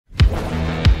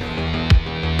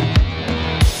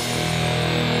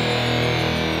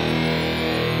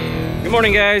Good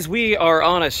morning, guys. We are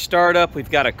on a startup. We've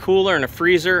got a cooler and a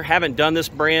freezer. Haven't done this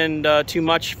brand too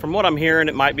much. From what I'm hearing,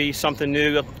 it might be something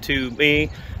new to me.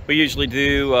 We usually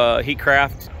do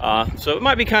heatcraft, so it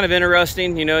might be kind of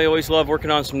interesting. You know, you always love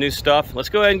working on some new stuff. Let's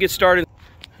go ahead and get started.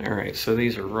 All right, so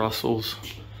these are Russell's.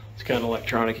 It's got an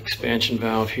electronic expansion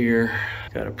valve here.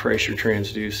 Got a pressure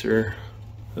transducer.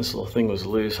 This little thing was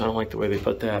loose. I don't like the way they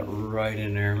put that right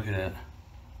in there. Look at that.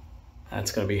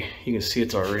 That's gonna be, you can see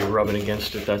it's already rubbing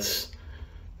against it. That's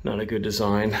not a good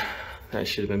design. That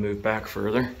should have been moved back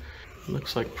further.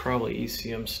 Looks like probably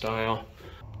ECM style.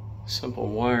 Simple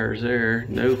wires there,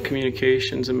 no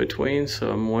communications in between, so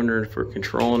I'm wondering if we're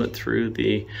controlling it through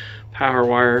the power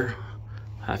wire.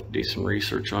 I have to do some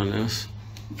research on this.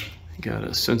 Got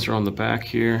a sensor on the back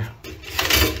here.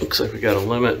 Looks like we got a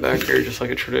limit back here, just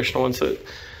like a traditional one, so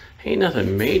ain't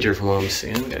nothing major from what I'm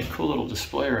seeing. Got a cool little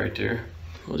display right there.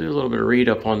 We'll do a little bit of read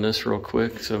up on this real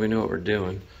quick so we know what we're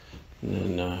doing.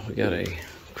 And then we got a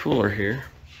cooler here.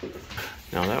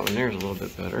 Now that one there is a little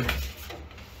bit better.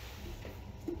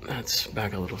 That's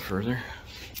back a little further.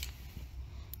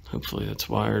 Hopefully that's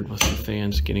wired with the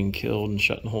fans getting killed and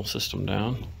shutting the whole system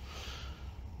down,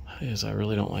 because I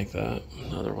really don't like that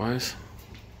otherwise.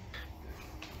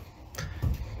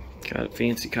 Got a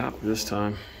fancy copper this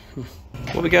time.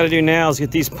 What we got to do now is get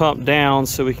these pumped down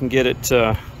so we can get it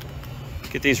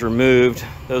get these removed.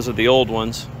 Those are the old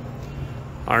ones.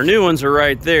 Our new ones are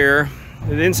right there.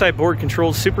 The inside board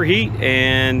controls superheat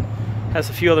and has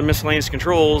a few other miscellaneous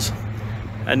controls.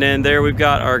 And then there we've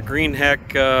got our Green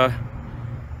Heck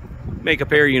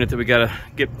makeup air unit that we got to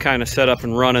get kind of set up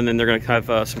and running. Then they're going to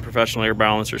have some professional air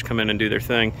balancers come in and do their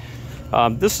thing.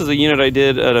 This is a unit I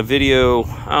did at a video,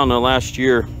 I don't know, last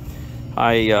year.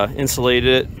 I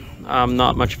insulated it. I'm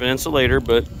not much of an insulator,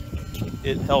 but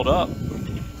it held up.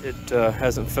 It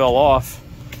hasn't fell off.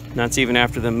 And that's even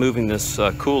after them moving this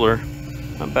cooler.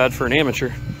 Not bad for an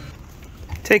amateur.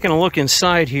 Taking a look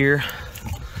inside here,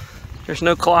 there's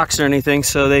no clocks or anything,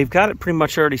 so they've got it pretty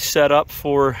much already set up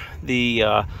for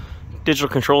the digital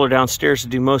controller downstairs to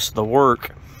do most of the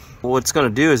work. What it's going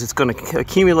to do is it's going to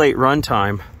accumulate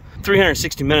runtime.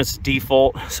 360 minutes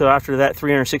default, so after that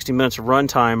 360 minutes of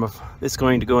runtime, it's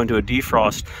going to go into a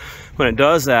defrost. When it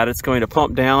does that, it's going to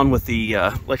pump down with the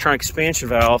electronic expansion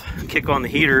valve, kick on the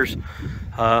heaters,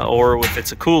 or if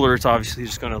it's a cooler, it's obviously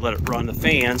just going to let it run the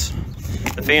fans.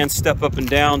 The fans step up and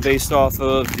down based off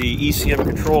of the ECM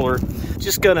controller.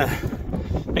 Just going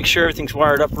to make sure everything's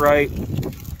wired up right,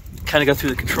 kind of go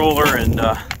through the controller and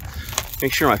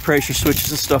make sure my pressure switches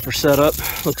and stuff are set up.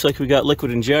 Looks like we got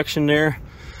liquid injection there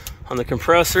on the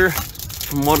compressor.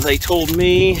 From what they told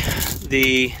me,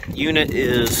 the unit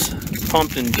is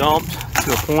pumped and dumped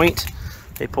to a point.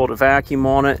 They pulled a vacuum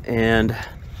on it and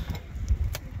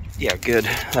yeah, good.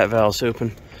 That valve's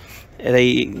open.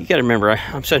 You gotta remember,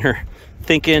 I'm sitting here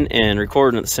thinking and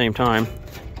recording at the same time.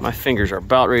 My fingers are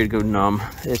about ready to go numb.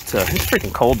 It's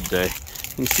freaking cold today.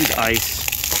 You can see the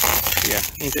ice.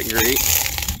 Yeah, ain't that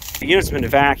great? The unit's been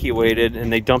evacuated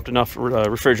and they dumped enough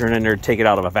refrigerant in there to take it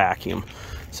out of a vacuum.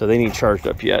 So they need charged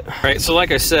up yet. All right, so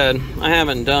like I said, I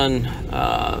haven't done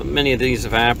many of these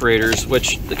evaporators,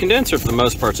 which the condenser for the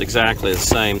most part is exactly the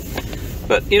same.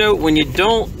 But you know, when you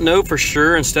don't know for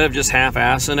sure, instead of just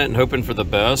half-assing it and hoping for the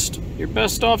best, you're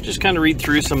best off just kind of read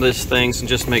through some of these things and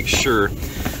just make sure.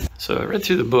 So I read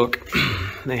through the book.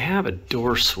 They have a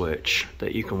door switch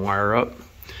that you can wire up.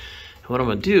 And what I'm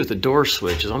gonna do with the door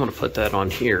switch is I'm gonna put that on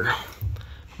here.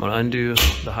 I'm gonna undo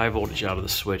the high voltage out of the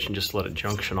switch and just let it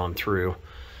junction on through.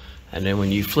 And then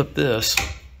when you flip this,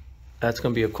 that's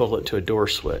gonna be equivalent to a door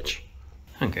switch.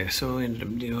 Okay, so what we ended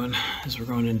up doing is we're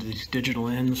going into these digital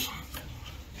ends,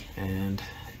 and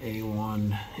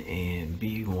A1 and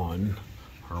B1,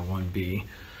 or 1B,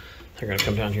 they're gonna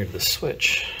come down here to the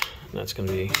switch. And that's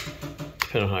gonna be,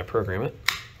 depending on how I program it,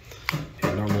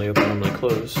 normally open, normally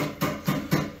closed.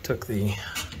 Took the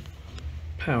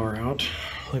power out,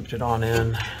 looped it on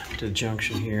in to the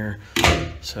junction here,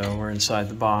 so we're inside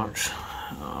the box.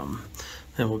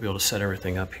 Then we'll be able to set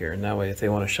everything up here, and that way if they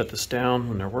want to shut this down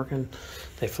when they're working,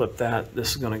 they flip that.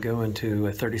 This is going to go into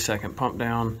a 30-second pump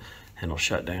down and it'll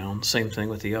shut down. Same thing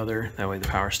with the other, that way the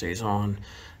power stays on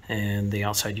and the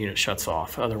outside unit shuts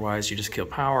off. Otherwise you just kill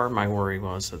power. My worry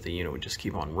was that the unit would just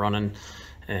keep on running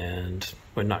and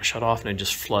would not shut off and it'd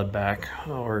just flood back,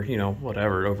 or you know,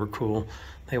 whatever, overcool.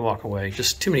 They walk away.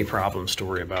 Just too many problems to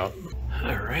worry about.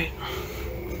 All right.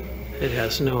 It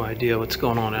has no idea what's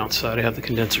going on outside. I have the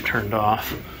condenser turned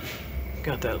off.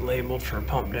 Got that labeled for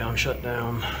pump down, shut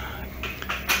down.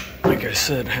 Like I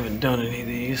said, I haven't done any of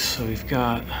these. So we've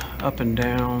got up and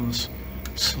downs,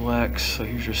 selects. So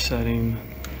here's your setting.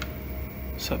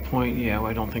 Set point, yeah, well,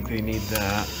 I don't think they need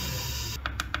that.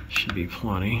 Should be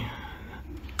plenty.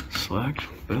 Select,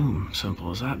 boom, simple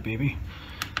as that, baby.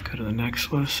 Go to the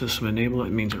next list, system enable,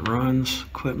 it means it runs.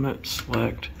 Equipment,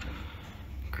 select,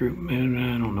 group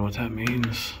management, I don't know what that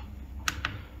means.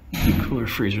 Cooler,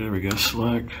 freezer, there we go,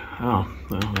 select. Oh,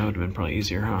 well, that would have been probably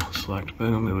easier, huh? Select,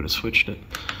 boom, it would have switched it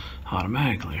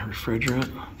automatically.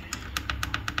 Refrigerant.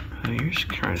 You're just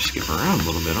trying to skip around a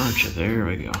little bit, aren't you? There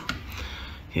we go.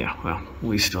 Yeah, well,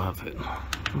 we still have it.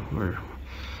 We're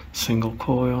single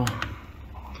coil.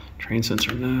 Drain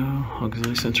sensor, no.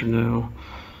 Auxiliary sensor, no.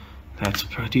 That's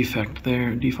a defect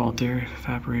there, default there.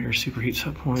 Evaporator, superheat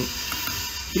set point.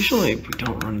 Usually we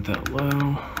don't run it that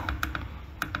low.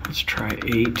 Let's try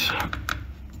 8.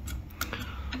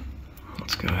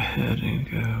 Let's go ahead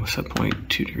and go set point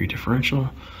 2-degree differential.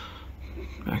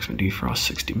 Maximum defrost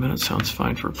 60 minutes, sounds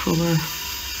fine for a cooler.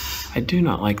 I do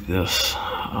not like this.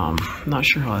 Not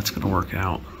sure how that's going to work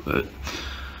out, but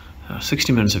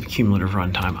 60 minutes of cumulative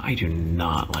runtime. I do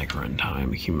not like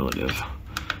runtime cumulative,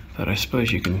 but I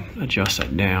suppose you can adjust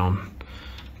that down.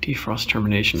 Defrost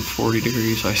termination 40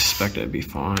 degrees. I suspect that'd be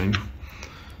fine.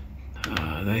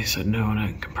 They said no on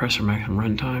a compressor maximum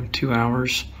runtime 2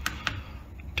 hours.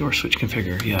 Door switch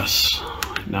configure, yes.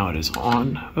 Now it is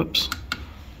on. Oops.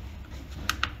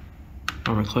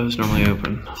 Normally closed, normally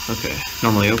open. Okay,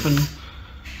 normally open,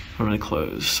 normally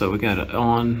closed. So we got it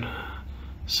on,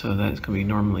 so that's gonna be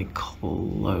normally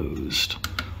closed.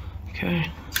 Okay.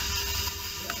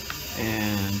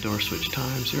 And door switch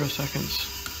time, 0 seconds.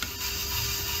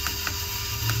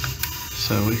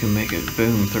 So we can make it,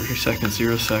 boom, 30 seconds,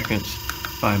 0 seconds,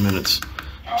 5 minutes.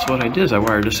 So what I did is I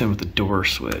wired this in with the door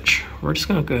switch. We're just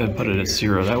gonna go ahead and put it at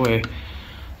 0. That way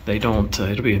they don't,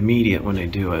 it'll be immediate when they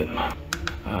do it.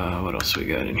 What else we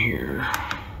got in here?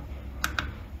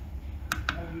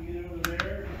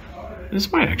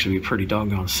 This might actually be pretty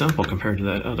doggone simple compared to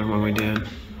that other one we did.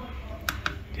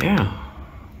 Yeah.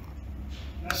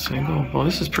 Single. Well,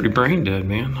 this is pretty brain dead,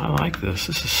 man. I like this.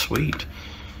 This is sweet.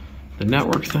 The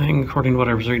network thing, according to what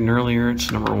I was reading earlier,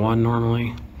 it's number 1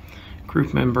 normally.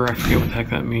 Group member, I forget what the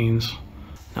heck that means.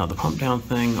 Now the pump down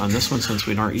thing, on this one, since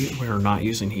we're not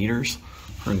using heaters,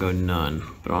 we're gonna go none.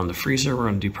 But on the freezer, we're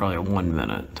gonna do probably a 1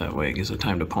 minute. That way it gives it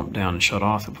time to pump down and shut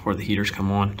off before the heaters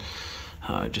come on.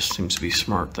 It just seems to be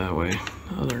smart that way.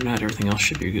 Other than that, everything else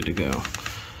should be good to go.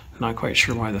 Not quite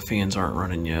sure why the fans aren't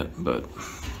running yet, but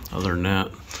other than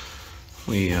that,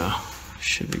 we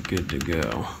should be good to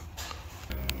go.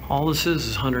 All this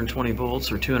is 120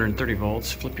 volts or 230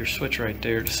 volts. Flip your switch right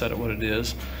there to set it what it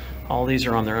is. All these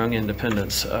are on their own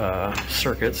independent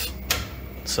circuits.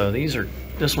 So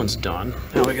this one's done.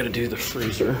 Now we got to do the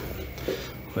freezer,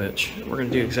 which we're going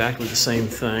to do exactly the same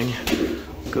thing.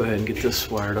 Go ahead and get this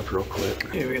wired up real quick.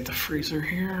 Okay, we got the freezer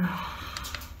here.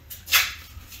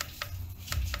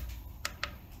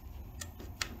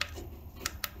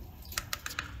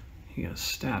 You got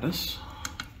status,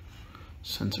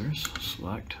 sensors,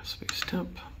 select, space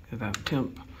temp, evap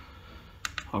temp,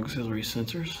 auxiliary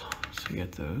sensors, so you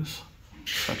get those.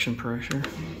 Suction pressure,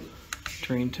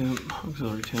 drain temp,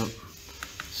 auxiliary temp.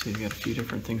 So you've got a few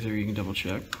different things there you can double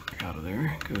check. Out of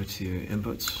there, go to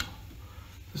inputs.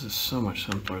 This is so much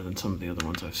simpler than some of the other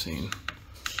ones I've seen.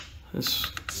 This,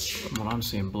 what I'm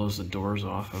seeing, blows the doors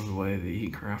off of the way the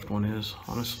Heatcraft one is.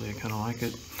 Honestly, I kind of like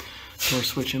it. Door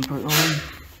switch input on.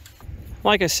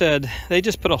 Like I said, they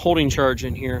just put a holding charge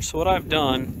in here. So what I've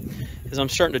done is I'm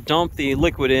starting to dump the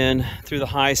liquid in through the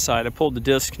high side. I pulled the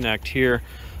disconnect here.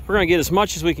 We're gonna get as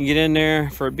much as we can get in there.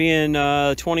 For it being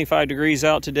 25 degrees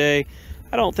out today,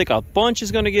 I don't think a bunch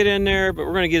is gonna get in there, but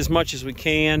we're gonna get as much as we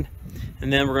can.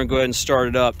 And then we're gonna go ahead and start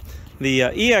it up. The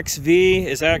EXV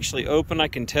is actually open, I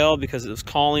can tell, because it was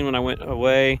calling when I went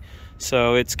away.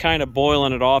 So it's kind of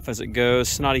boiling it off as it goes.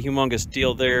 It's not a humongous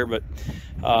deal there, but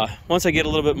once I get a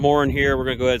little bit more in here, we're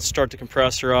gonna go ahead and start the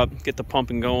compressor up, get the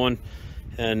pumping going,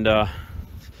 and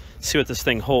see what this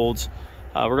thing holds.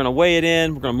 We're gonna weigh it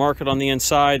in, we're gonna mark it on the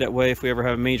inside. That way, if we ever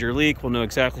have a major leak, we'll know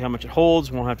exactly how much it holds.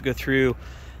 We won't have to go through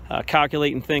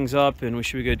calculating things up, and we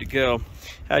should be good to go.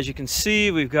 As you can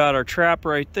see, we've got our trap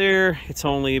right there. It's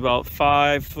only about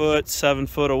 5 foot, 7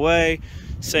 foot away.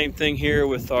 Same thing here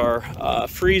with our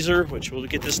freezer, which we'll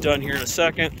get this done here in a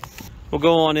second. We'll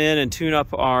go on in and tune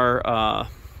up our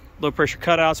low pressure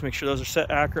cutouts, make sure those are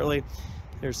set accurately.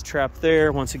 There's the trap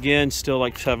there. Once again, still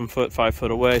like 7 foot, 5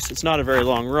 foot away, so it's not a very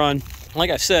long run. Like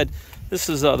I said, this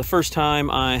is the first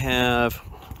time I have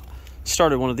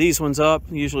started one of these ones up.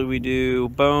 Usually we do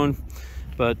bone,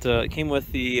 but it came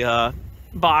with the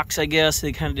box, I guess.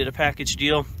 They kind of did a package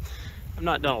deal. I've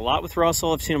not done a lot with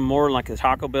Russell. I've seen them more like the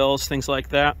Taco Bells, things like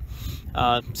that.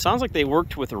 Sounds like they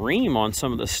worked with Rheem on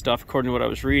some of this stuff, according to what I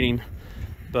was reading.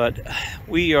 But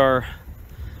we are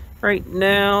right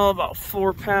now about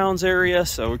 4 pounds area,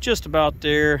 so we're just about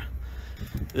there.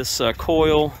 This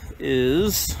coil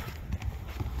is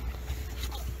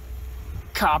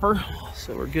copper,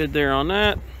 so we're good there on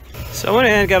that. So I went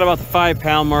ahead and got about the 5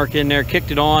 pound mark in there,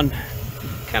 kicked it on.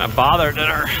 Kind of bothered that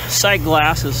our sight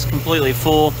glass is completely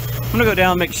full. I'm gonna go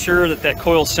down and make sure that that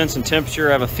coil's sensing temperature.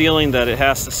 I have a feeling that it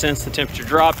has to sense the temperature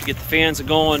drop to get the fans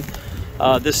going.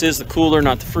 This is the cooler,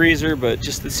 not the freezer, but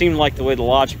just it seemed like the way the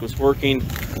logic was working,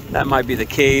 that might be the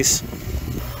case.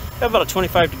 Got about a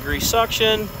 25-degree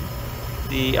suction.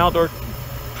 The outdoor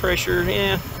pressure,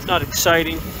 yeah, it's not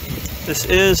exciting. This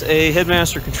is a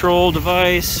Headmaster control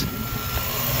device,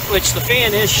 which the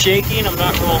fan is shaking. I'm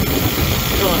not real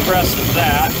impressed with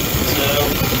that. So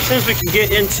as soon as we can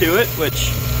get into it,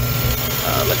 which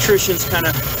electricians kind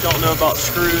of don't know about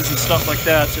screws and stuff like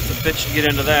that, so it's a bitch to get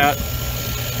into that.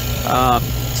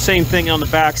 Same thing on the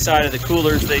back side of the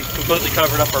coolers. They completely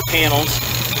covered up our panels.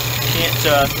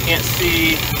 Can't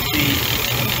see the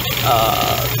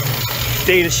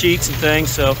data sheets and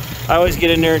things, so I always get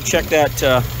in there and check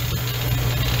that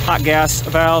hot gas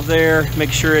valve there,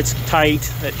 make sure it's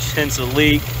tight, that tends to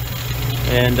leak,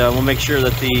 and we'll make sure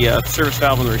that the service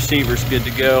valve on the receiver is good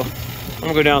to go. I'm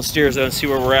gonna go downstairs and see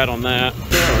where we're at on that.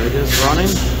 So it is running.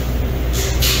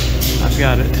 I've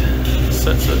got it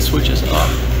set so it switches up.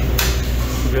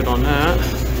 Good on that.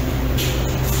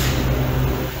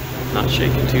 Not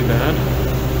shaking too bad.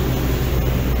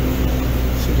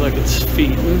 Seems like it's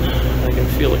feeding. I can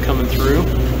feel it coming through.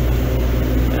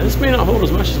 And this may not hold as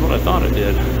much as what I thought it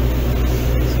did.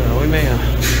 So we may have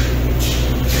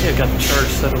got the charge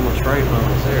set almost right when I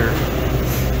was there.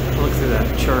 Look through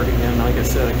that chart again. Like I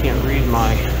said, I can't read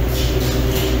my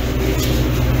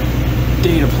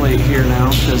data plate here now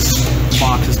because the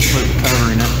box is completely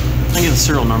covering it. I can get the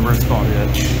serial number, it's about it.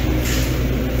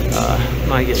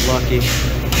 Might get lucky.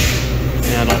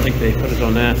 Yeah, I don't think they put it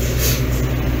on that.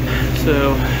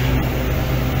 So,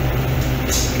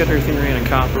 got everything ran in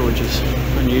copper, which is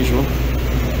unusual.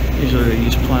 Usually they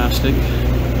use plastic.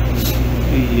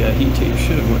 The heat tape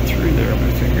should have went through there, but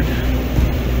I figured,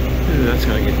 ooh, that's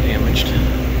gonna get damaged.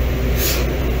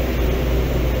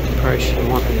 Probably should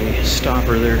want a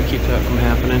stopper there to keep that from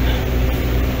happening.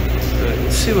 But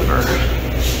let's see what our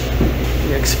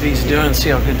EXV is doing, see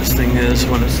how good this thing is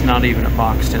when it's not even at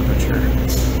box temperature.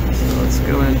 So let's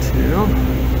go into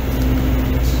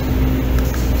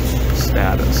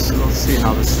status. So let's see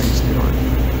how this thing's doing.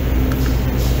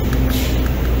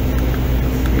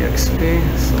 EXV,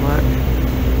 select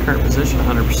current position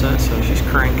 100%, so she's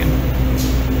cranking.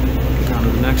 Get down to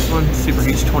the next one.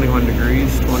 Superheat's 21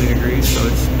 degrees, 20 degrees, so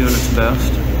it's doing its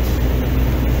best.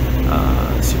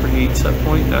 Superheat set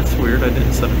point, that's weird, I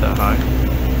didn't set it that high.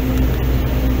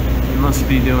 It must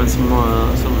be doing some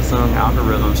of its own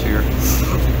algorithms here.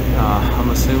 I'm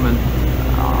assuming.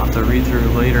 I'll have to read through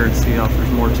it later and see if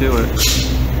there's more to it.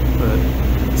 But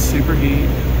superheat,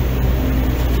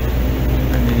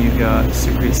 and then you've got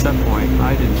superheat set point.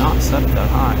 I did not set it that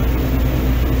high.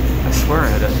 I swear I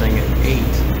had that thing at 8.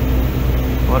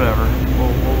 Whatever,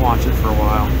 we'll watch it for a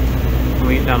while. When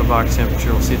we get down to box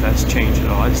temperature, we'll see if that's changed at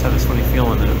all. I just have this funny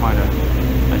feeling that it might have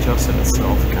adjusted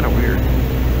itself. Kind of weird.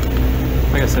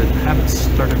 Like I said, I haven't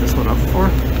started this one up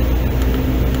before.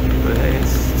 But hey,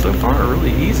 it's so far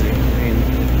really easy. I mean, a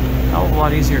hell of a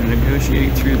lot easier to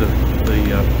negotiate through the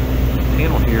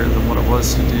panel here than what it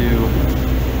was to do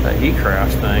that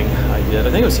heatcraft thing I did. I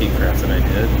think it was heatcraft that I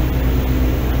did.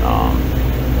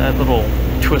 That little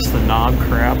twist the knob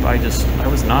crap, I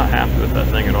was not happy with that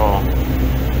thing at all.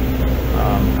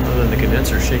 Other than the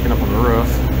condenser shaking up on the roof.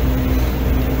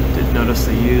 Did notice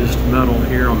the used metal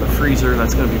here on the freezer.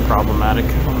 That's going to be problematic.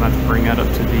 I'm going to have to bring that up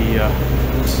to the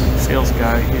sales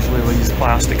guy. Usually we'll use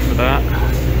plastic for that.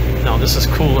 Now this is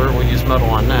cooler, we'll use metal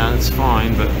on that, it's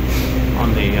fine, but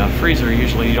on the freezer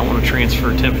usually you don't want to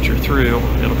transfer temperature through,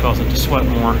 it'll cause it to sweat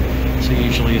more, so you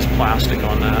usually use plastic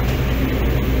on that.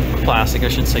 Plastic, I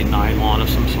should say nylon of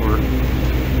some sort.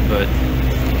 But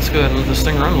let's go ahead and let this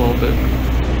thing run a little bit.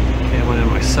 Okay, I went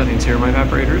into my settings here. My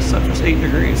evaporator is set for 8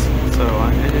 degrees, so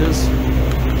it is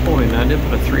holding that. I did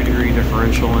put a 3-degree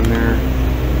differential in there.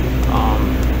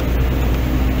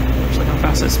 Looks like how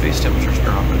fast that space temperature's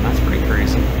dropping. That's pretty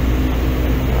crazy.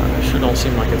 It sure don't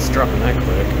seem like it's dropping that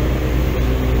quick,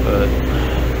 but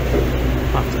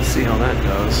I'll have to see how that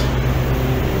does.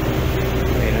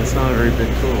 I mean, it's not a very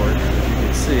big cooler. As you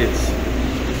can see, it's,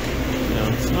 you know,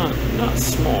 it's not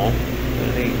small, but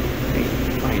it ain't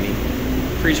tiny.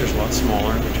 freezer's a lot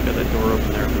smaller, but you got that door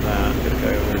open there for that. Got a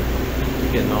guy over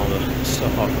there getting all the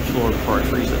stuff off the floor before I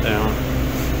freeze it down.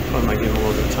 I might give him a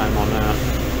little bit of time on that.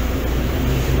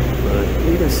 But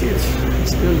you can see it's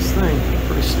doing its thing.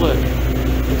 Pretty slick.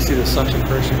 You can see the suction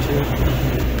pressure too.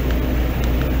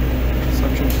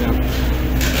 Suction temp.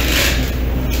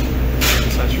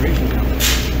 Saturation temp.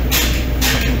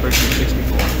 Suction pressure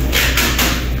 64.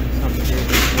 Something here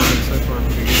that's working so far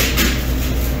pretty good.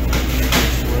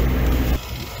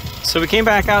 So we came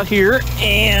back out here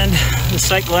and the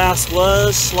sight glass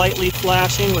was slightly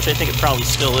flashing, which I think it probably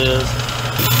still is.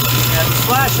 Yeah, it was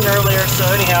flashing earlier, so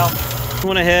anyhow,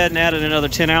 went ahead and added another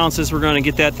 10 ounces. We're going to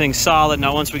get that thing solid.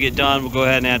 Now once we get done, we'll go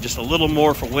ahead and add just a little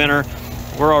more for winter.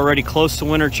 We're already close to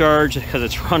winter charge because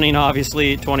it's running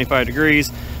obviously at 25 degrees,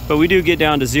 but we do get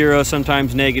down to 0,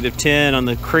 sometimes -10 on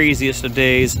the craziest of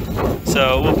days.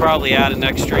 So we'll probably add an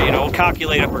extra, you know, we'll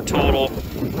calculate up our total.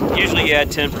 Usually you add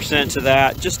 10% to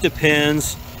that, just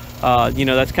depends. You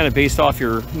know, that's kind of based off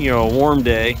your, you know, warm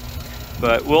day,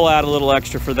 but we'll add a little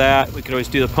extra for that. We could always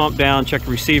do the pump down, check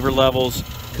the receiver levels,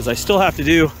 because I still have to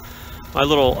do my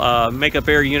little makeup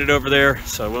air unit over there.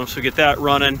 So once we get that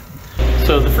running.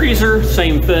 So the freezer,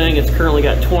 same thing. It's currently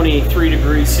got 23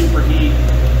 degrees superheat.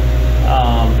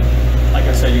 Like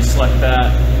I said, you select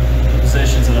that.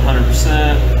 Position's at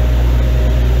 100%.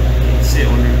 You can see it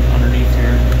when you're underneath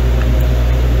here.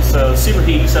 So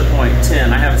superheat set point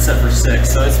 10. I have it set for 6.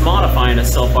 So it's modifying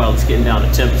itself while it's getting down to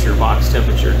temperature, box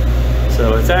temperature.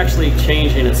 So it's actually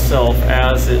changing itself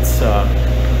as it's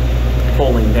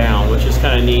pulling down, which is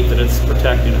kind of neat that it's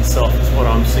protecting itself. Is what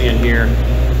I'm seeing here.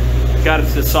 Got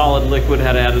it to solid liquid,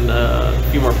 had added a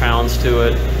few more pounds to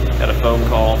it. Got a phone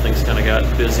call, things kind of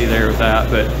got busy there with that,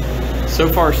 but so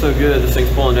far so good. This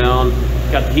thing's pulling down.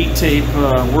 Got the heat tape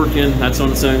working. That's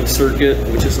on its own circuit,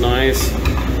 which is nice.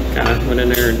 Kind of went in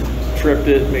there and tripped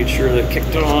it, made sure that it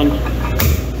kicked on.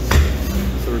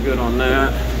 So we're good on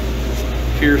that.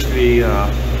 Appears to be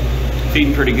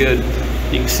feeding pretty good.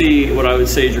 You can see what I would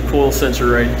say is your coil sensor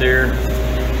right there.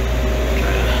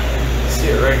 See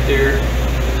it right there.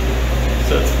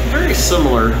 So it's very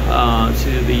similar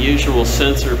to the usual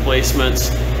sensor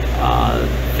placements.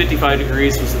 55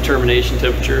 degrees was the termination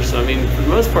temperature. So I mean, for the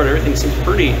most part, everything seems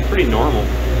pretty normal.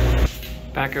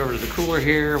 Back over to the cooler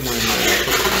here. I'm going to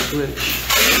switch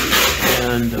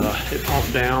and it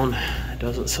popped down. It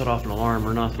doesn't set off an alarm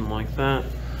or nothing like that.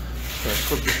 So I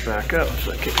flip this back up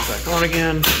so I kick it back on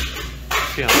again.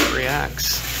 See how it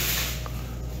reacts.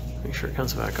 Make sure it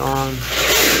comes back on.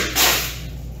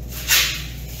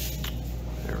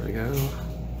 There we go.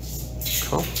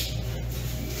 Cool.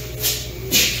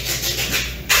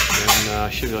 And I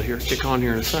should be able to hear it kick on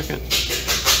here in a second.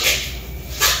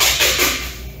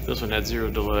 This one had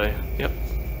 0 delay. Yep,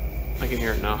 I can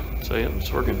hear it now. So yeah,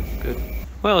 it's working good.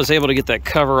 Well, I was able to get that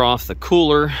cover off the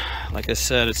cooler. Like I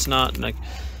said, it's not like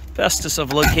bestest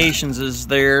of locations is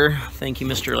there. Thank you,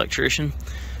 Mr. Electrician.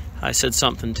 I said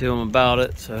something to him about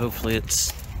it, so hopefully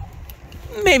it's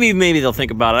maybe they'll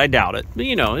think about it. I doubt it, but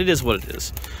you know, it is what it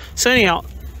is. So anyhow,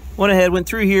 went ahead, went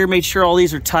through here, made sure all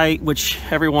these are tight, which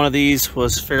every one of these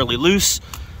was fairly loose.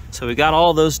 So we got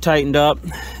all those tightened up.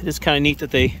 It's kind of neat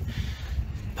that they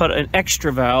put an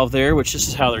extra valve there, which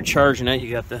is how they're charging it.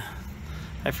 You got the,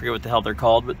 I forget what the hell they're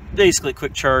called, but basically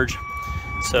quick charge.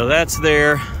 So that's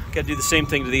there. Got to do the same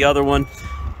thing to the other one.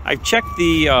 I checked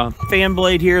the fan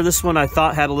blade here. This one I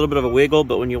thought had a little bit of a wiggle,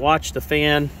 but when you watch the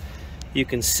fan, you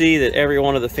can see that every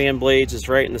one of the fan blades is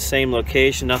right in the same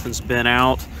location. Nothing's bent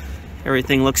out.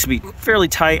 Everything looks to be fairly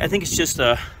tight. I think it's just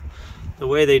the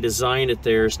way they designed it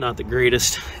there is not the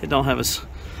greatest. It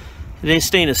ain't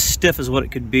staying as stiff as what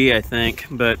it could be, I think,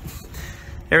 but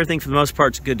everything for the most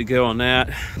part is good to go on that.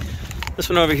 This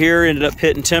one over here ended up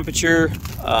hitting temperature,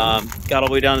 got all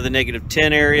the way down to the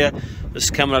 -10 area. This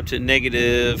is coming up to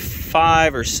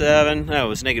 -5 or 7. No, it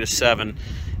was -7.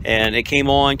 And it came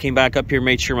on, came back up here,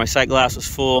 made sure my sight glass was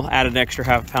full, added an extra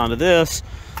 ½ pound of this.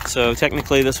 So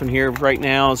technically this one here right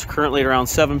now is currently around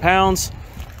 7 pounds.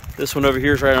 This one over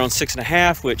here is right around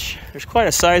 6.5, which there's quite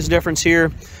a size difference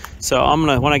here. So I'm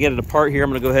gonna, when I get it apart here,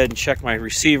 I'm gonna go ahead and check my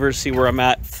receivers, see where I'm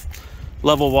at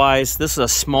level wise. This is a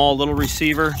small little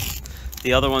receiver.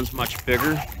 The other one's much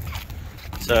bigger.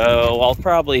 So I'll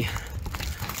probably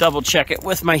double check it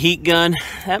with my heat gun.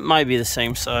 That might be the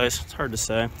same size, it's hard to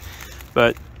say.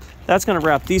 But that's gonna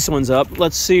wrap these ones up.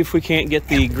 Let's see if we can't get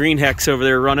the green hex over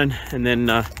there running and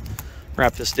then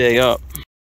wrap this day up.